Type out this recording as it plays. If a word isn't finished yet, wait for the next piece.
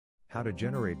How to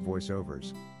generate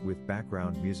voiceovers with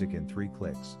background music in 3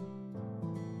 clicks.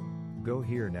 Go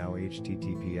here now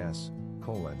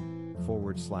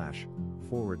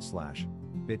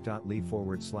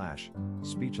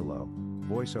https://bit.ly/speechelo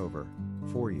voiceover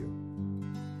for you.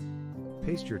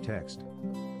 Paste your text.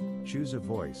 Choose a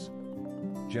voice.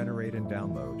 Generate and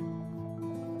download.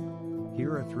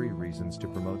 Here are 3 reasons to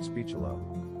promote Speechelo.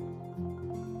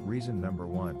 Reason number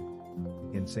 1.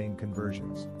 Insane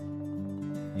conversions.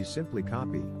 You simply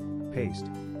copy, paste,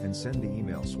 and send the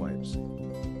email swipes.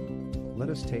 Let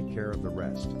us take care of the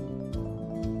rest.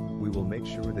 We will make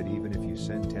sure that even if you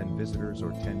send 10 visitors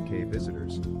or 10k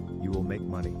visitors, you will make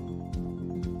money.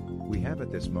 We have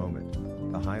at this moment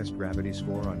the highest gravity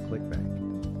score on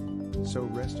ClickBank. So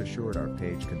rest assured our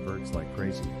page converts like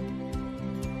crazy.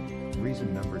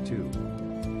 Reason number 2.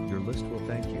 Your list will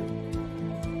thank you.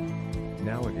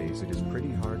 Nowadays it is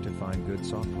pretty hard to find good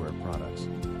software products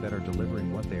that are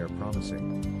delivering what they are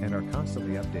promising, and are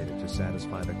constantly updated to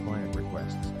satisfy the client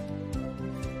requests.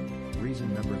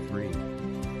 Reason number 3.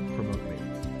 Promote me.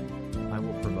 I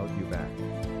will promote you back.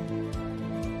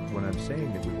 When I'm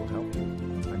saying that we will help you,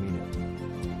 I mean it.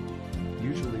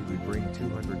 Usually we bring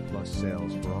 200 plus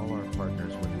sales for all our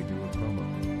partners when we do a promo.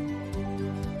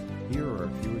 Here are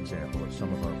a few examples of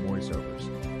some of our voiceovers.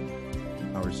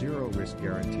 Our zero risk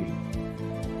guarantee.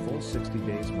 Full 60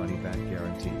 days money back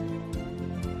guarantee.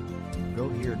 Go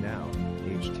here now,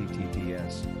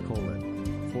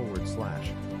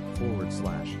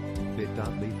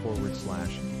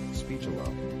 https://bit.ly/speechelo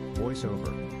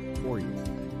voiceover for you.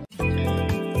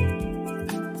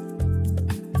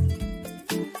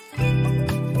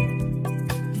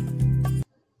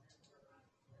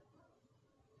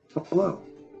 Hello,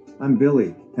 I'm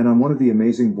Billy, and I'm one of the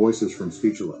amazing voices from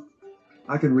Speechelo.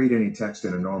 I can read any text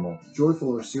in a normal, joyful,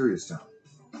 or serious tone.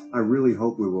 I really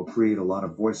hope we will create a lot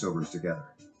of voiceovers together.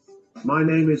 My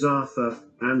name is Arthur,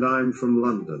 and I'm from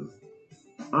London.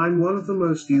 I'm one of the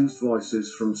most used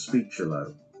voices from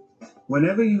Speechelo.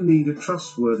 Whenever you need a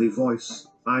trustworthy voice,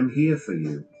 I'm here for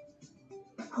you.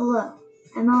 Hello,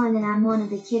 I'm Owen and I'm one of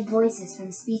the kid voices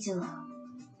from Speechelo.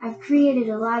 I've created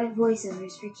a lot of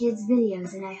voiceovers for kids'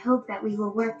 videos and I hope that we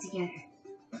will work together.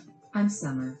 I'm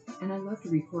Summer, and I love to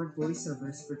record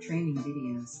voiceovers for training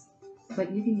videos.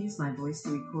 But you can use my voice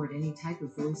to record any type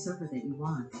of voiceover that you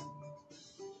want.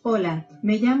 Hola,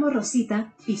 me llamo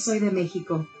Rosita, y soy de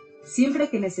México. Siempre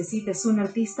que necesites un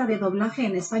artista de doblaje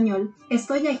en español,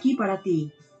 estoy aquí para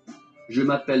ti. Je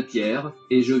m'appelle Pierre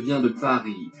et je viens de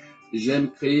Paris.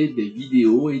 J'aime créer des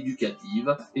vidéos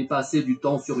éducatives et passer du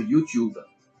temps sur YouTube.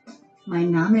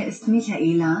 Mein Name ist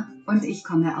Michaela und ich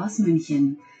komme aus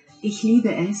München. Ich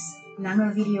liebe es,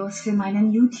 lange Videos für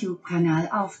meinen YouTube-Kanal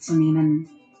aufzunehmen.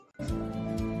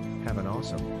 Have an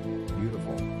awesome,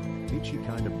 beautiful, peachy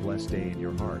kind of blessed day in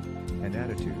your heart and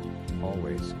attitude,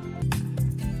 always.